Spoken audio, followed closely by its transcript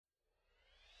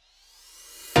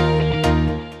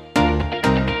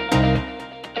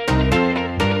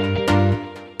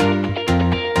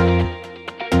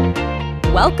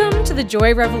Welcome to the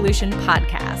Joy Revolution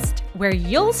podcast, where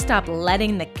you'll stop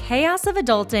letting the chaos of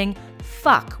adulting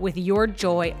fuck with your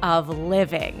joy of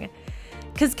living.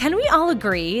 Because can we all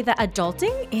agree that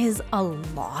adulting is a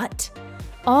lot?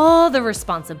 All the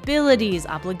responsibilities,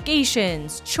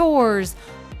 obligations, chores,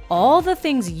 all the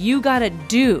things you gotta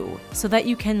do so that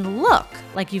you can look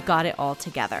like you've got it all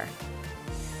together.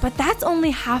 But that's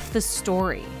only half the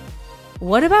story.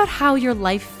 What about how your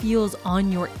life feels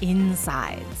on your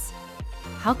insides?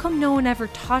 How come no one ever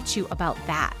taught you about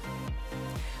that?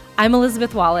 I'm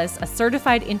Elizabeth Wallace, a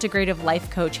certified integrative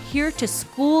life coach, here to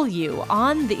school you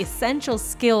on the essential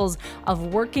skills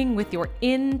of working with your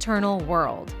internal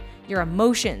world, your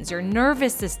emotions, your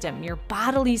nervous system, your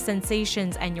bodily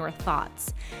sensations, and your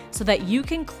thoughts, so that you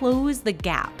can close the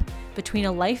gap between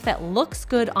a life that looks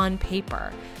good on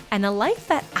paper and a life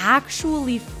that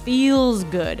actually feels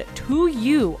good to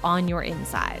you on your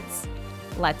insides.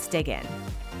 Let's dig in.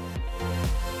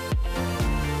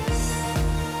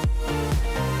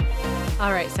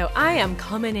 All right, so I am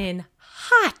coming in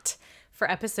hot for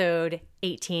episode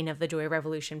 18 of the Joy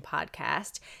Revolution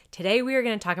podcast. Today we are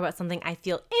going to talk about something I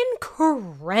feel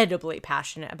incredibly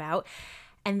passionate about,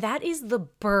 and that is the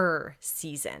BER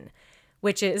season,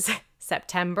 which is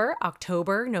September,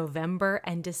 October, November,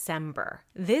 and December.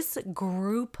 This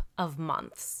group of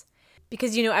months.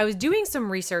 Because, I was doing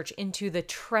some research into the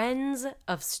trends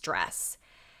of stress,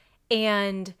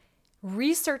 and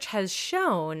research has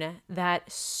shown that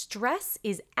stress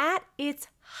is at its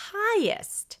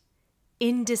highest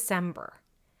in December.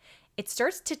 It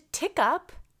starts to tick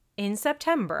up in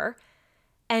September,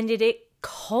 and it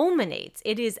culminates.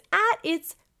 It is at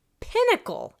its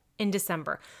pinnacle in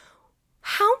December.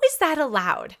 How is that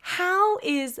allowed? How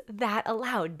is that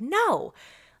allowed? No.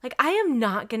 I am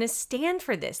not going to stand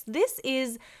for this. This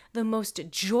is the most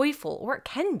joyful, or it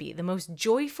can be the most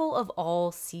joyful of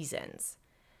all seasons.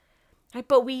 Right?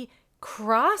 But we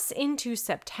cross into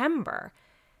September,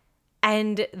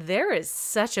 and there is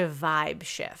such a vibe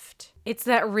shift. It's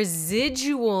that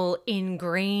residual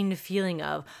ingrained feeling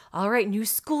of, all right, new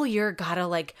school year,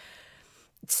 gotta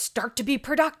start to be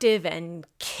productive and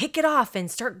kick it off and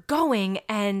start going.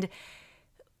 And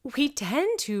we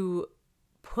tend to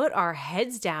put our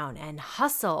heads down and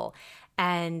hustle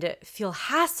and feel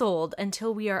hassled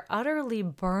until we are utterly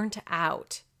burnt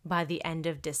out by the end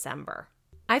of December.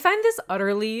 I find this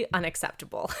utterly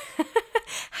unacceptable.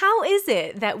 How is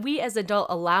it that we as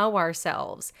adults allow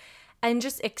ourselves and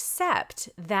just accept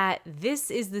that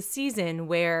this is the season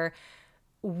where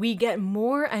we get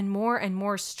more and more and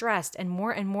more stressed and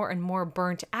more and more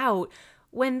burnt out,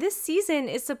 when this season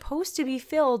is supposed to be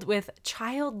filled with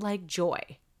childlike joy?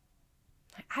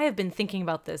 I have been thinking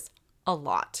about this a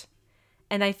lot,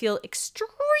 and I feel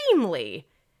extremely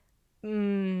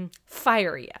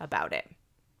fiery about it.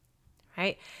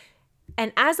 Right?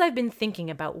 And as I've been thinking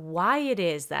about why it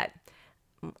is that,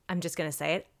 I'm just going to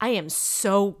say it, I am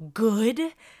so good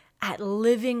at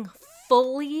living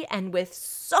fully and with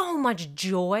so much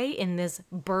joy in this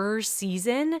BER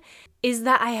season, is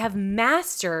that I have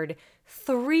mastered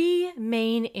 3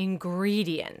 main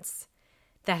ingredients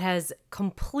that has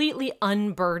completely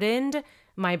unburdened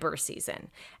my BER season.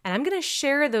 And I'm going to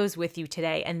share those with you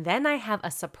today. And then I have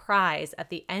a surprise at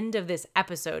the end of this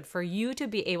episode for you to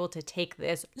be able to take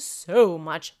this so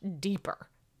much deeper.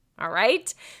 All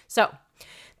right? So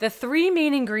the 3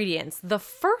 main ingredients. The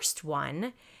first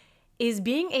one is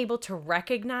being able to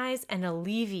recognize and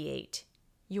alleviate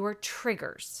your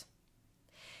triggers.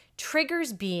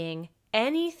 Triggers being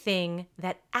anything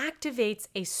that activates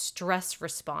a stress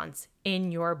response in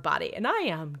your body. And I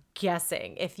am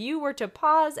guessing if you were to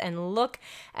pause and look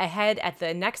ahead at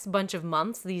the next bunch of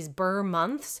months, these BER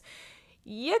months,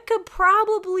 you could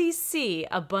probably see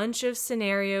a bunch of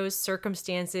scenarios,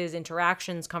 circumstances,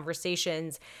 interactions,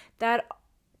 conversations that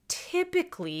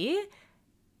typically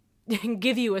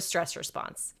give you a stress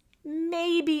response.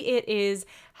 Maybe it is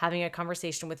having a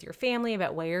conversation with your family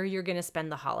about where you're going to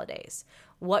spend the holidays,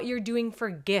 what you're doing for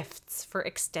gifts for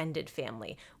extended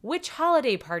family, which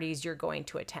holiday parties you're going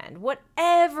to attend,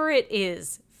 whatever it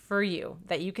is for you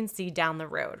that you can see down the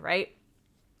road, right?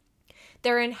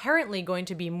 There are inherently going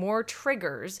to be more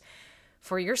triggers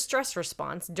for your stress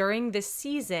response during this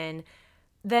season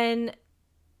than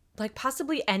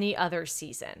possibly any other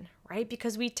season, right?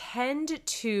 Because we tend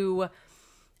to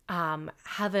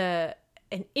have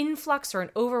an influx or an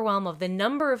overwhelm of the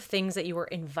number of things that you were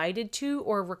invited to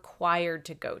or required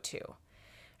to go to.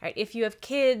 Right? If you have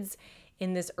kids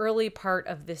in this early part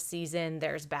of this season,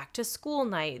 there's back to school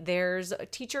night, there's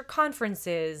teacher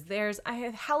conferences, I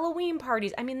have Halloween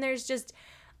parties. There's just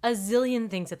a zillion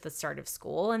things at the start of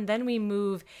school. And then we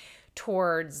move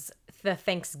towards the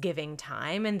Thanksgiving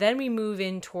time, and then we move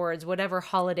in towards whatever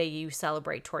holiday you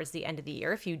celebrate towards the end of the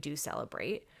year, if you do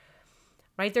celebrate,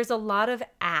 right? There's a lot of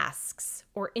asks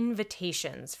or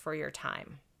invitations for your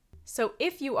time. So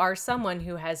if you are someone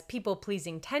who has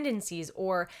people-pleasing tendencies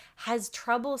or has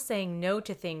trouble saying no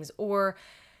to things or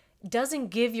doesn't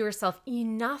give yourself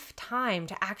enough time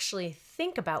to actually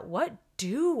think about, what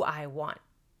do I want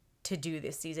to do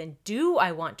this season? Do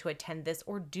I want to attend this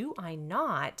or do I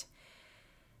not?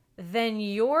 Then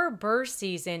your BER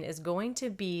season is going to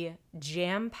be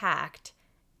jam-packed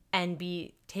and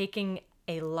be taking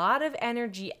a lot of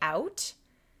energy out,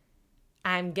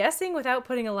 I'm guessing, without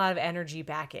putting a lot of energy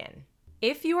back in.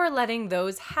 If you are letting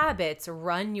those habits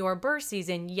run your BER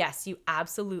season, yes, you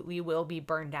absolutely will be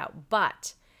burned out.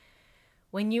 But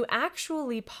when you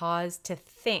actually pause to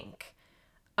think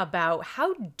about,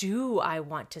 how do I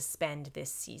want to spend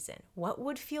this season? What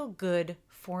would feel good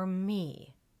for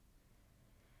me?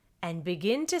 And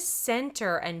begin to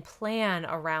center and plan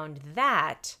around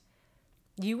that,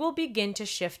 you will begin to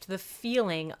shift the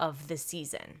feeling of the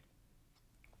season.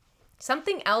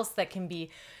 Something else that can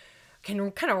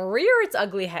kind of rear its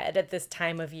ugly head at this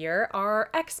time of year are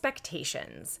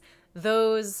expectations,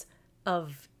 those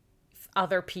of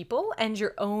other people and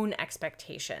your own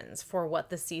expectations for what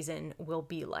the season will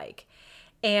be like.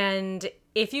 And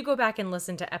if you go back and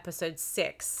listen to episode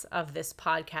 6 of this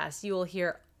podcast, you will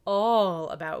hear all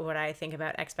about what I think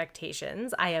about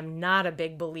expectations. I am not a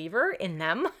big believer in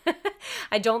them.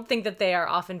 I don't think that they are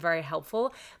often very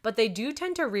helpful, but they do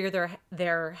tend to rear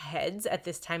their heads at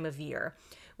this time of year,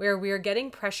 where we are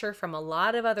getting pressure from a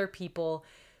lot of other people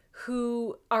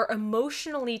who are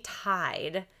emotionally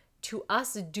tied to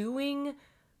us doing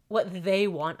what they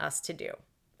want us to do.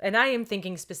 And I am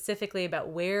thinking specifically about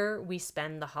where we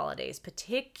spend the holidays,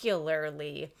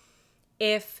 particularly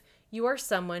if you are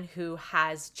someone who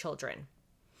has children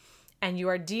and you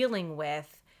are dealing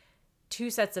with 2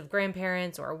 sets of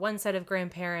grandparents or 1 set of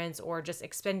grandparents or just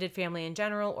extended family in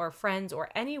general or friends or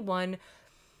anyone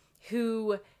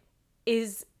who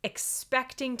is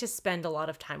expecting to spend a lot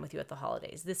of time with you at the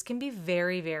holidays. This can be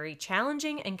very, very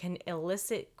challenging and can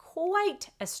elicit quite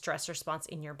a stress response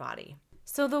in your body.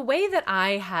 So the way that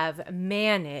I have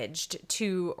managed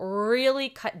to really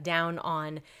cut down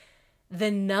on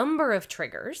the number of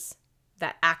triggers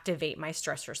that activate my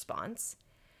stress response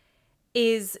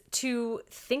is to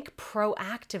think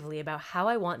proactively about how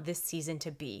I want this season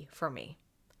to be for me.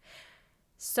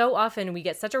 So often we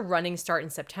get such a running start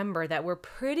in September that we're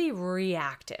pretty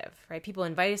reactive, right? People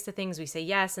invite us to things, we say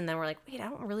yes, and then we're like, wait, I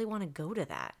don't really want to go to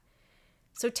that.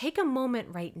 So take a moment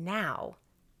right now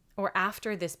or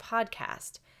after this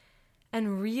podcast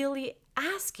and really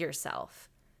ask yourself,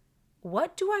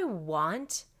 what do I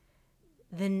want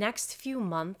the next few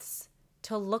months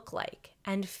to look like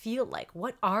and feel like?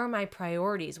 What are my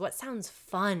priorities? What sounds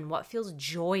fun? What feels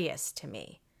joyous to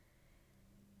me?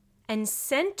 And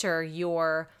center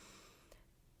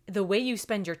the way you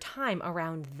spend your time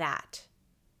around that.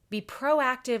 Be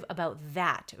proactive about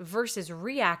that versus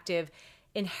reactive,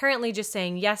 inherently just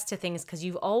saying yes to things because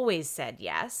you've always said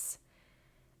yes.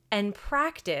 And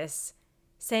practice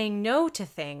saying no to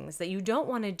things that you don't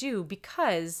want to do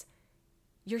because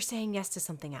you're saying yes to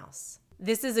something else.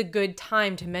 This is a good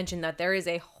time to mention that there is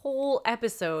a whole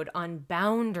episode on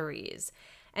boundaries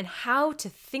and how to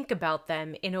think about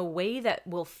them in a way that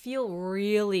will feel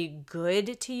really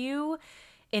good to you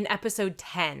in episode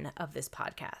 10 of this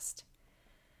podcast.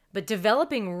 But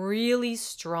developing really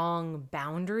strong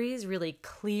boundaries, really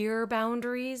clear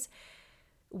boundaries,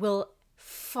 will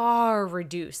far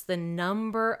reduce the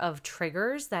number of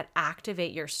triggers that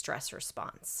activate your stress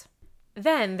response.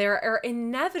 Then there are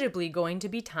inevitably going to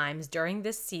be times during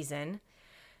this season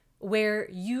where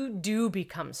you do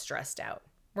become stressed out,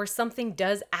 where something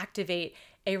does activate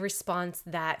a response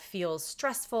that feels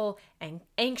stressful and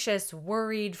anxious,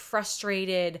 worried,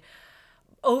 frustrated,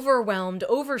 overwhelmed,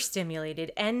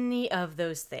 overstimulated, any of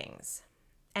those things.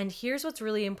 And here's what's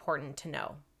really important to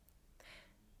know.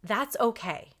 That's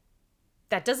okay.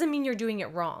 That doesn't mean you're doing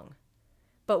it wrong.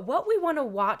 But what we want to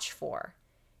watch for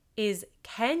is,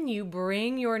 can you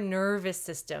bring your nervous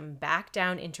system back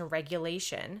down into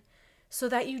regulation so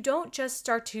that you don't just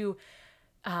start to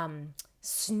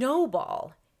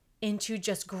snowball into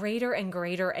just greater and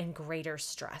greater and greater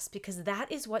stress, because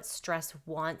that is what stress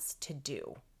wants to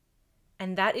do.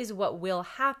 And that is what will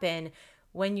happen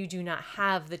when you do not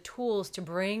have the tools to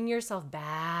bring yourself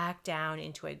back down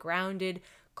into a grounded,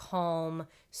 calm,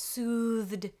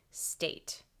 soothed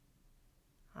state.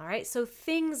 All right, so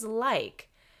things like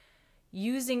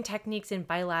using techniques in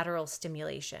bilateral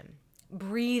stimulation,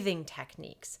 breathing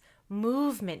techniques,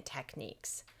 movement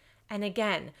techniques, and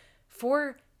again,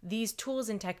 For these tools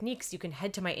and techniques, you can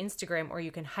head to my Instagram, or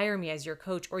you can hire me as your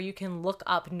coach, or you can look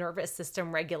up nervous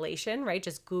system regulation, right?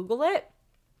 Just Google it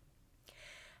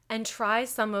and try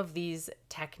some of these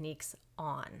techniques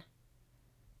on,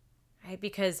 right?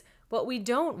 Because what we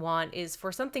don't want is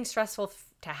for something stressful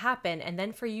to happen and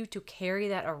then for you to carry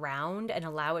that around and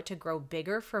allow it to grow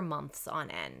bigger for months on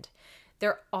end.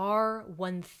 There are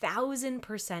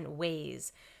 1000%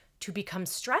 ways to become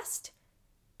stressed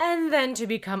and then to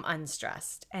become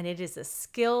unstressed. And it is a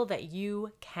skill that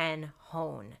you can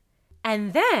hone.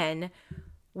 And then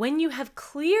when you have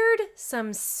cleared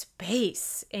some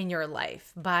space in your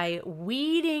life by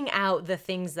weeding out the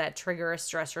things that trigger a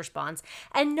stress response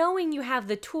and knowing you have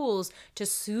the tools to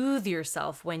soothe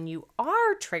yourself when you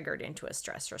are triggered into a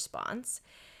stress response,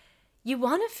 you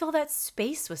want to fill that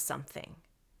space with something.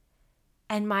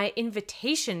 And my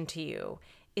invitation to you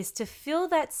is to fill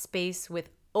that space with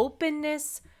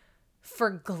openness for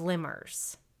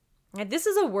glimmers. Now, this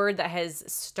is a word that has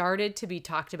started to be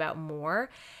talked about more.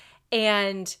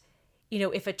 And,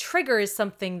 if a trigger is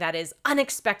something that is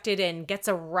unexpected and gets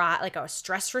a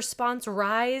stress response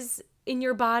rise in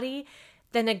your body,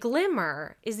 then a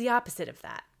glimmer is the opposite of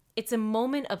that. It's a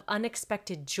moment of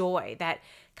unexpected joy that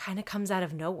kind of comes out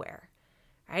of nowhere,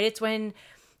 right? It's when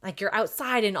you're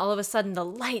outside and all of a sudden the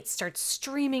light starts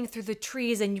streaming through the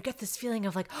trees and you get this feeling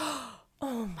of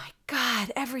oh my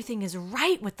God, everything is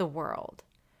right with the world.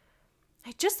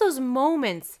 Just those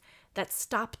moments that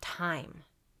stop time.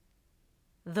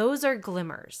 Those are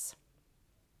glimmers.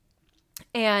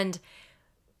 And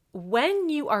when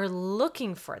you are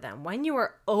looking for them, when you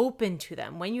are open to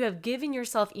them, when you have given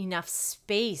yourself enough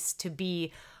space to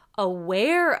be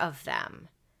aware of them,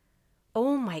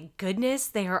 oh my goodness,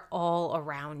 they are all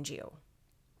around you.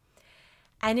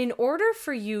 And in order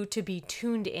for you to be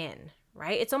tuned in,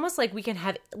 right? It's almost like we can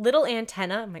have little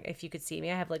antenna. If you could see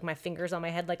me, I have my fingers on my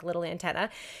head like little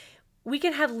antenna. We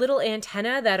can have little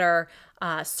antenna that are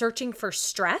searching for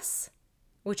stress,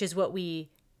 which is what we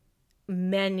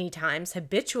many times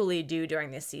habitually do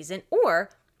during this season. Or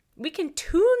we can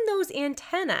tune those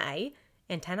antennae,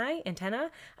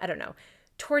 I don't know,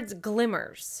 towards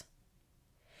glimmers.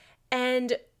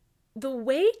 And the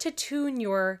way to tune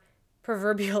your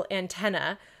proverbial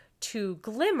antenna to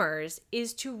glimmers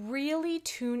is to really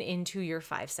tune into your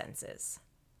 5 senses.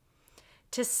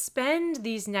 To spend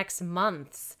these next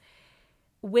months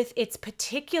with its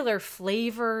particular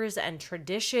flavors and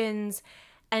traditions,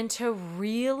 and to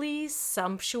really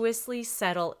sumptuously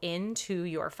settle into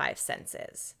your 5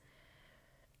 senses,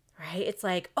 right? It's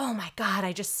oh my God,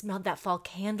 I just smelled that fall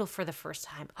candle for the first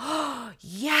time. Oh,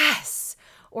 yes.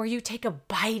 Or you take a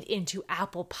bite into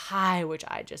apple pie, which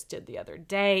I just did the other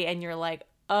day, and you're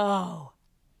oh,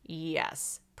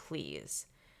 yes, please,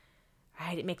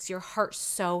 right? It makes your heart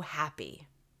so happy.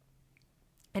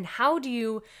 And how do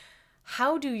you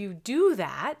do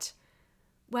that?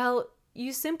 Well,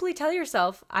 you simply tell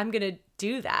yourself, I'm going to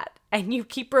do that. And you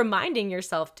keep reminding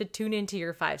yourself to tune into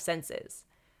your 5 senses,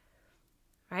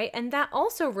 right? And that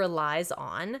also relies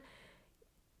on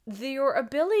your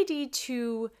ability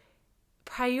to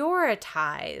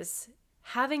prioritize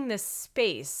having this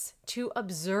space to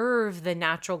observe the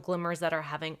natural glimmers that are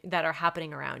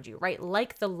happening around you, right?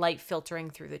 Like the light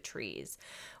filtering through the trees,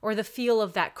 or the feel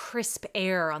of that crisp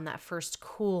air on that first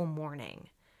cool morning,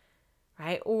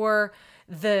 right? Or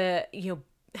the,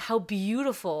 how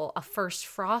beautiful a first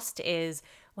frost is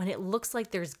when it looks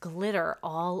like there's glitter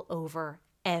all over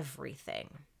everything.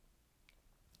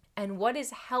 And what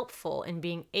is helpful in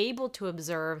being able to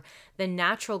observe the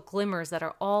natural glimmers that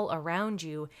are all around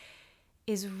you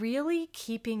is really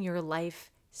keeping your life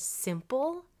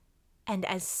simple and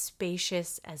as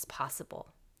spacious as possible.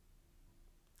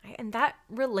 Right? And that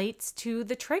relates to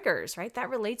the triggers, right? That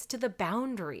relates to the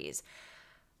boundaries,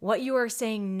 what you are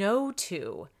saying no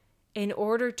to in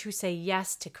order to say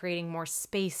yes to creating more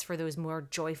space for those more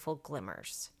joyful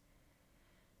glimmers.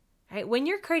 Right? When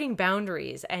you're creating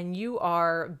boundaries and you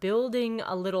are building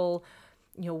a little,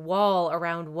 wall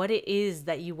around what it is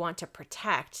that you want to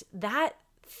protect, that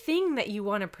thing that you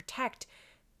want to protect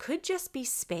could just be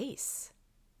space.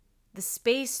 The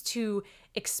space to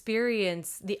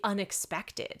experience the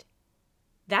unexpected.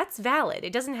 That's valid.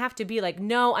 It doesn't have to be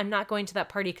no, I'm not going to that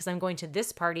party because I'm going to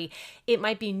this party. It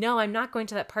might be, no, I'm not going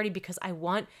to that party because I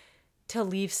want to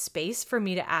leave space for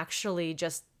me to actually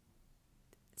just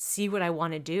see what I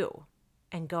want to do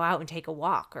and go out and take a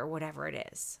walk or whatever it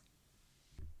is.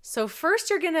 So first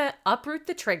you're going to uproot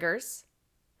the triggers.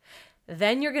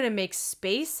 Then you're going to make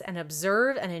space and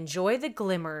observe and enjoy the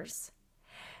glimmers.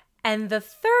 And the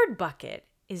third bucket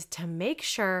is to make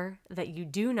sure that you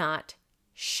do not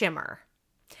shimmer.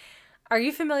 Are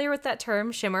you familiar with that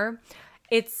term, shimmer?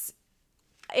 It's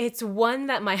one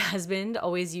that my husband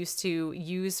always used to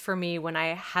use for me when I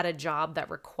had a job that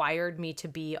required me to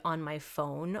be on my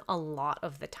phone a lot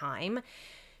of the time.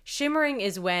 Shimmering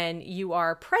is when you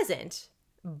are present,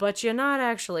 but you're not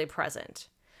actually present.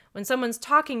 When someone's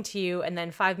talking to you and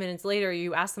then 5 minutes later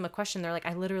you ask them a question, they're like,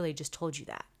 I literally just told you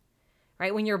that.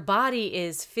 Right? When your body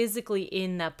is physically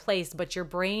in that place, but your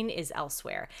brain is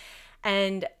elsewhere.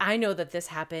 And I know that this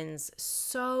happens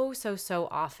so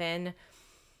often,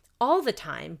 all the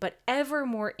time, but ever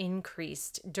more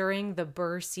increased during the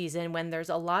BER season when there's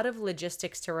a lot of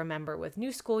logistics to remember with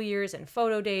new school years and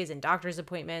photo days and doctor's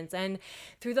appointments, and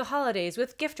through the holidays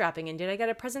with gift wrapping and did I get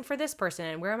a present for this person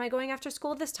and where am I going after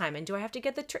school this time and do I have to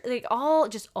get the all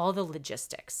the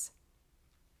logistics.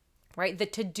 Right? The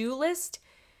to-do list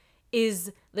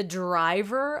is the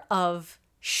driver of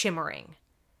shimmering.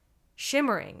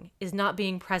 Shimmering is not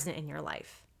being present in your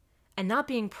life. And not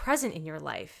being present in your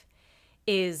life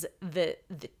is the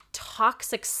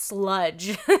toxic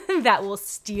sludge that will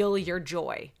steal your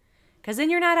joy. Because then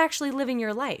you're not actually living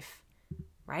your life,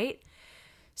 right?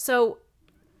 So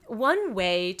one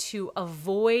way to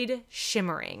avoid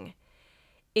shimmering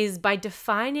is by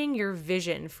defining your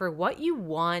vision for what you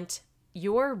want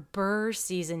your BER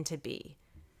season to be.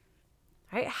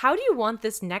 Right? How do you want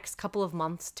this next couple of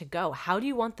months to go? How do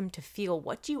you want them to feel?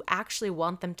 What do you actually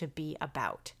want them to be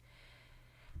about?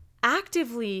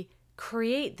 Actively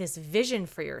create this vision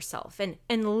for yourself and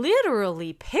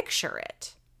literally picture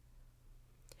it.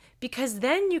 Because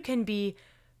then you can be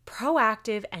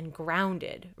proactive and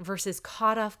grounded versus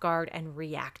caught off guard and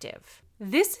reactive.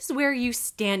 This is where you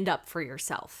stand up for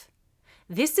yourself.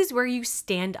 This is where you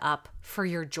stand up for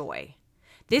your joy.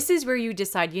 This is where you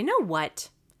decide, you know what?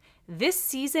 This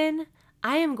season,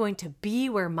 I am going to be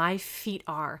where my feet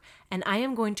are, and I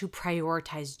am going to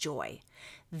prioritize joy.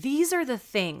 These are the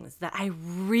things that I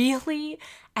really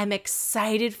am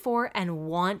excited for and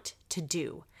want to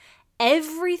do.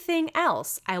 Everything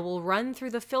else, I will run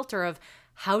through the filter of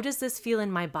how does this feel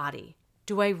in my body?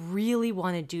 Do I really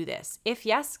want to do this? If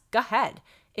yes, go ahead.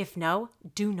 If no,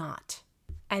 do not.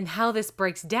 And how this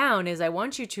breaks down is I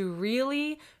want you to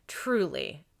really,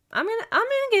 truly, I'm gonna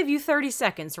give you 30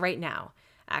 seconds right now,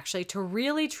 actually, to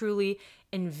really, truly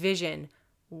envision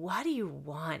what do you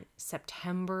want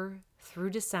September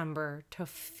through December to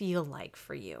feel like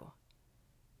for you?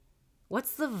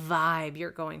 What's the vibe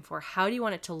you're going for? How do you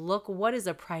want it to look? What is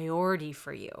a priority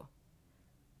for you?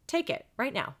 Take it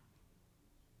right now.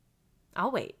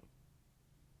 I'll wait.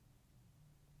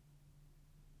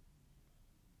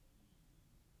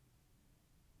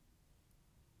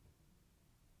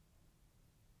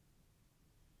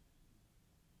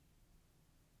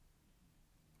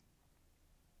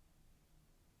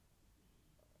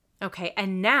 Okay,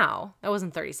 and now, that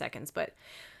wasn't 30 seconds, but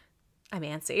I'm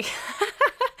antsy.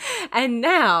 And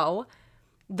now,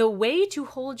 the way to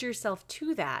hold yourself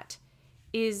to that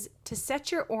is to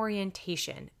set your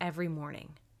orientation every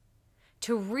morning.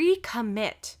 To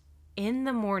recommit in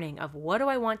the morning of what do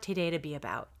I want today to be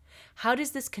about? How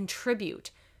does this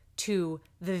contribute to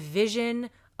the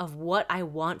vision of what I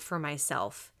want for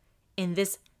myself in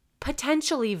this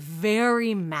potentially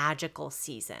very magical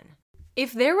season?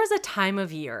 If there was a time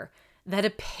of year that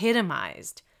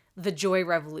epitomized the joy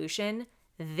revolution,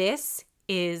 this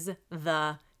is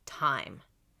the time.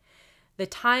 The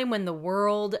time when the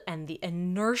world and the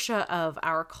inertia of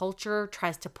our culture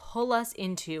tries to pull us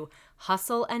into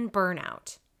hustle and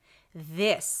burnout.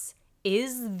 This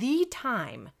is the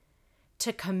time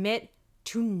to commit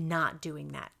to not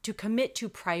doing that, to commit to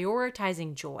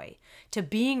prioritizing joy, to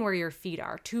being where your feet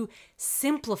are, to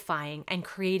simplifying and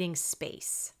creating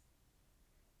space.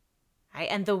 Right?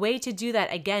 And the way to do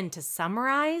that, again, to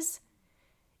summarize,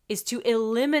 is to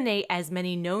eliminate as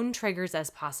many known triggers as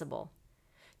possible,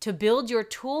 to build your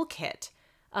toolkit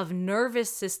of nervous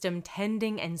system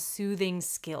tending and soothing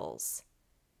skills,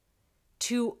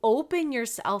 to open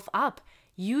yourself up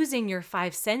using your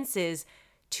 5 senses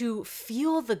to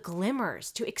feel the glimmers,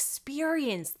 to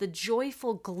experience the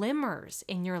joyful glimmers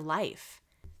in your life,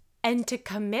 and to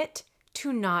commit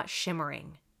to not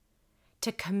shimmering.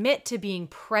 To commit to being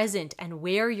present and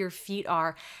where your feet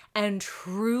are and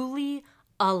truly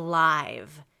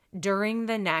alive during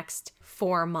the next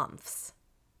 4 months.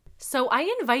 So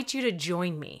I invite you to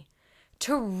join me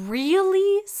to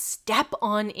really step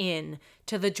on in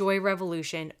to the joy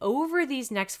revolution over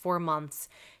these next 4 months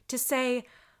to say,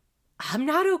 I'm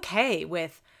not okay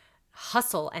with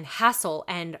hustle and hassle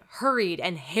and hurried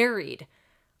and harried.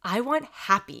 I want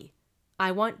happy.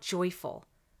 I want joyful.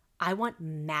 I want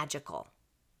magical.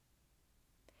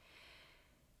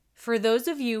 For those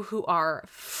of you who are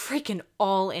freaking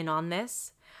all in on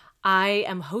this, I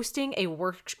am hosting a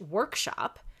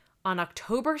workshop on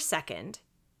October 2nd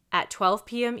at 12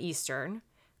 p.m. Eastern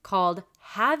called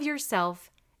Have Yourself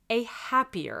a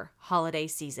Happier Holiday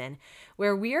Season,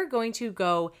 where we are going to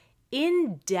go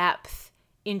in depth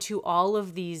into all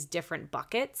of these different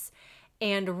buckets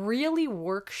and really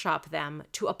workshop them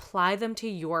to apply them to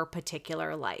your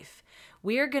particular life.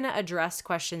 We are going to address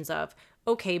questions of,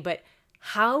 okay, but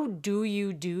how do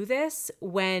you do this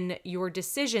when your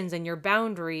decisions and your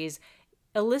boundaries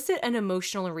elicit an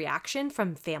emotional reaction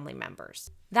from family members?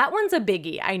 That one's a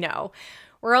biggie, I know.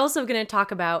 We're also going to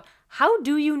talk about how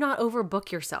do you not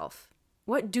overbook yourself?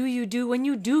 What do you do when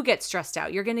you do get stressed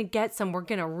out? We're going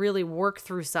to really work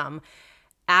through some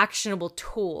actionable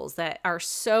tools that are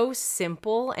so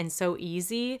simple and so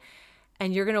easy,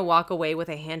 and you're going to walk away with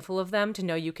a handful of them to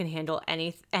know you can handle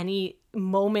any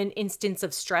instance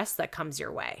of stress that comes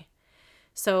your way.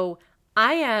 So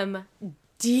I am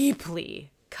deeply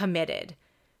committed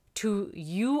to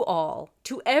you all,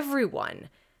 to everyone,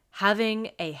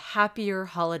 having a happier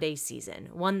holiday season,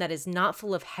 one that is not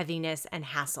full of heaviness and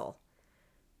hassle.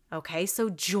 Okay, so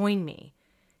join me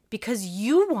because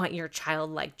you want your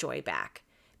childlike joy back,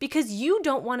 because you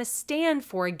don't want to stand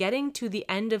for getting to the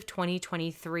end of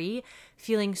 2023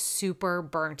 feeling super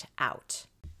burnt out.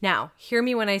 Now, hear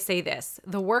me when I say this.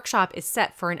 The workshop is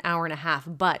set for an hour and a half,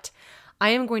 but I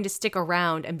am going to stick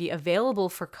around and be available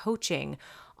for coaching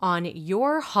on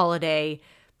your holiday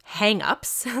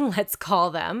hang-ups, let's call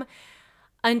them,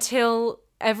 until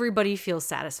everybody feels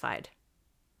satisfied,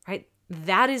 right?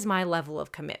 That is my level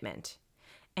of commitment.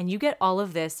 And you get all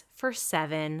of this for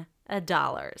 $7.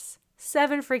 $7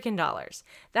 freaking dollars.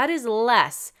 That is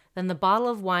less than the bottle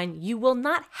of wine you will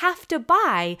not have to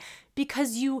buy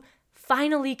because you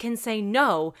finally can say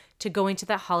no to going to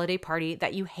that holiday party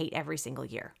that you hate every single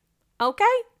year. Okay?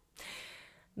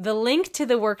 The link to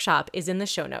the workshop is in the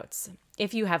show notes.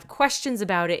 If you have questions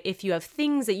about it, if you have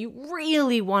things that you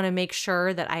really want to make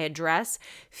sure that I address,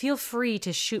 feel free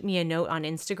to shoot me a note on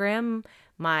Instagram.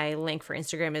 My link for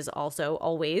Instagram is also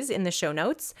always in the show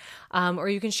notes. Or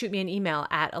you can shoot me an email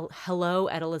at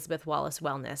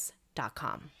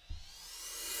hello@elizabethwallacewellness.com.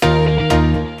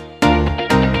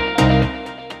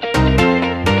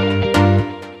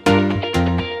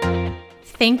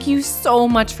 Thank you so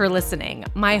much for listening.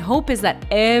 My hope is that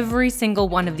every single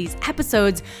one of these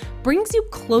episodes brings you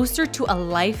closer to a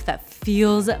life that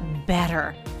feels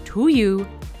better to you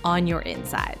on your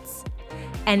insides.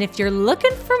 And if you're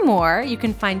looking for more, you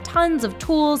can find tons of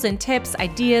tools and tips,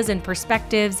 ideas, and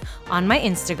perspectives on my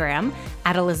Instagram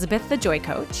at Elizabeth the Joy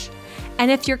Coach. And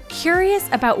if you're curious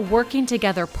about working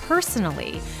together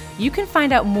personally, you can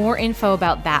find out more info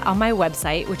about that on my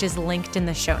website, which is linked in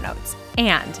the show notes.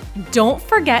 And don't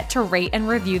forget to rate and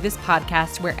review this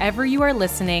podcast wherever you are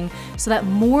listening so that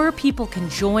more people can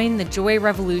join the joy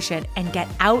revolution and get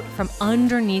out from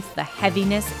underneath the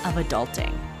heaviness of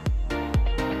adulting.